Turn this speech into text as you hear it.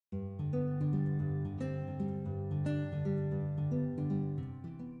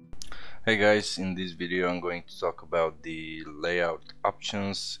Hey guys, in this video I'm going to talk about the layout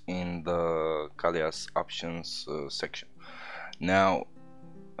options in the Kallyas options section. Now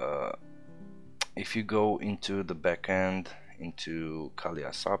if you go into the backend, into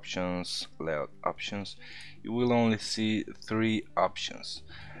Kallyas options, layout options, you will only see three options,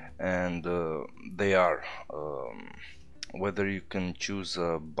 and they are whether you can choose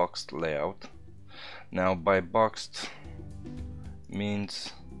a boxed layout. Now by boxed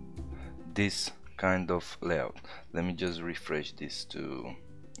means this kind of layout. Let me just refresh this to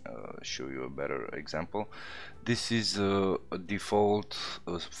show you a better example. This is a default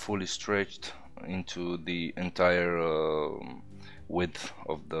fully stretched into the entire width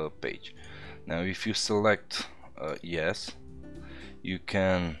of the page. Now if you select yes, you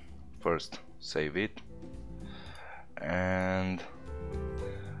can first save it, and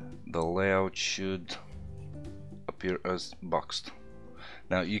the layout should appear as boxed.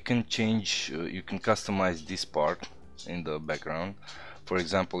 Now you can change, you can customize this part in the background. For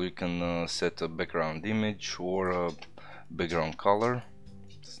example, you can set a background image or a background color.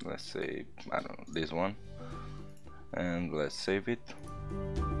 So let's say, I don't know, this one, and let's save it.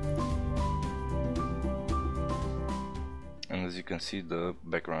 And as you can see, the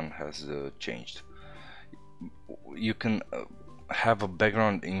background has changed. You can have a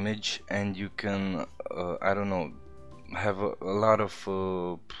background image, and you can I don't know, have a lot of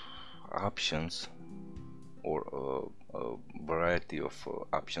options, or a variety of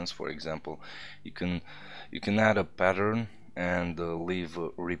options. For example, you can add a pattern and leave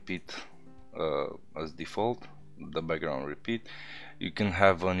repeat as default, the background repeat. You can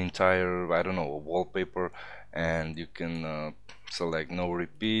have an entire, I don't know, a wallpaper, and you can select no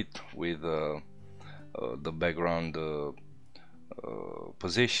repeat with the background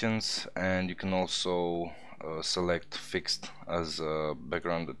positions, and you can also select fixed as a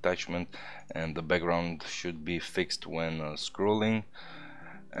background attachment, and the background should be fixed when scrolling,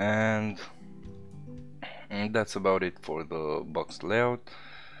 and that's about it for the box layout.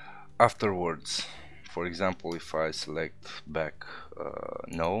 Afterwards, for example, if I select back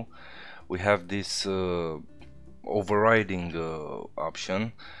no, we have this overriding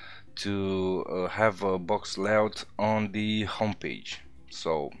option to have a box layout on the home page.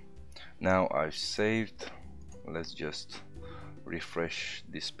 So now I've saved. Let's just refresh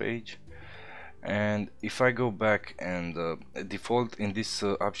this page, and if I go back, and default in this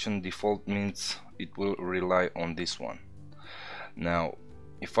option, default means it will rely on this one. Now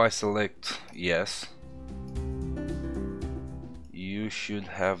if I select yes, you should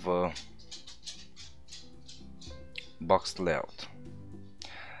have a boxed layout.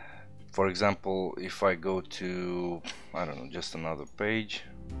 For example, if I go to, I don't know, just another page,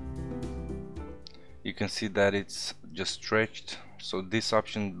 you can see that it's just stretched. So this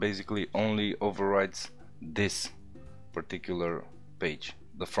option basically only overrides this particular page,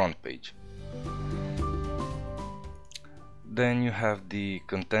 the front page. Then you have the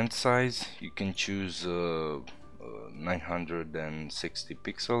content size. You can choose 960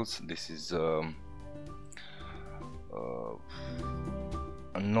 pixels. This is an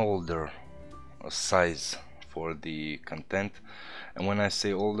older size for the content, and when I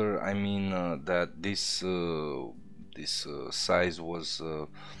say older, I mean that this size was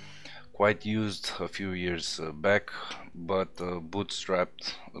quite used a few years back, but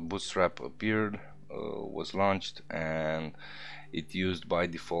Bootstrap appeared, was launched, and it used by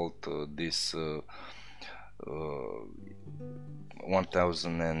default this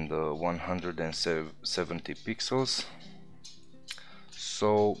 1170 pixels.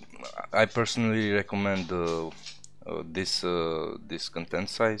 So I personally recommend this content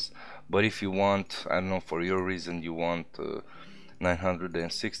size, but if you want, I don't know, for your reason you want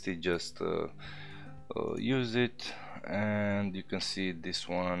 960, just use it. And you can see this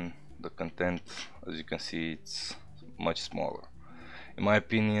one, the content, as you can see, it's much smaller. In my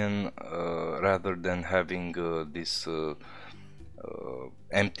opinion, rather than having this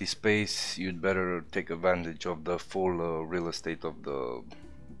empty space, you'd better take advantage of the full real estate of the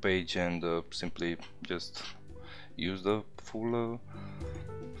page, and simply just use the full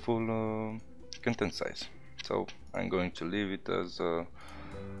content size. So I'm going to leave it as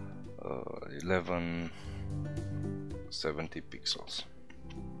 1170 pixels.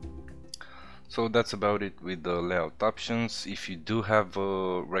 So that's about it with the layout options. If you do have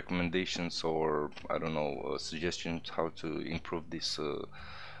recommendations, or I don't know, suggestions how to improve this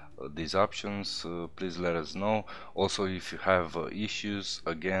these options, please let us know. Also, if you have issues,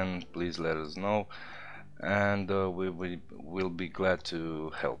 again, please let us know, and we will be glad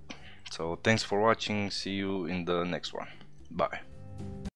to help. So thanks for watching. See you in the next one. Bye.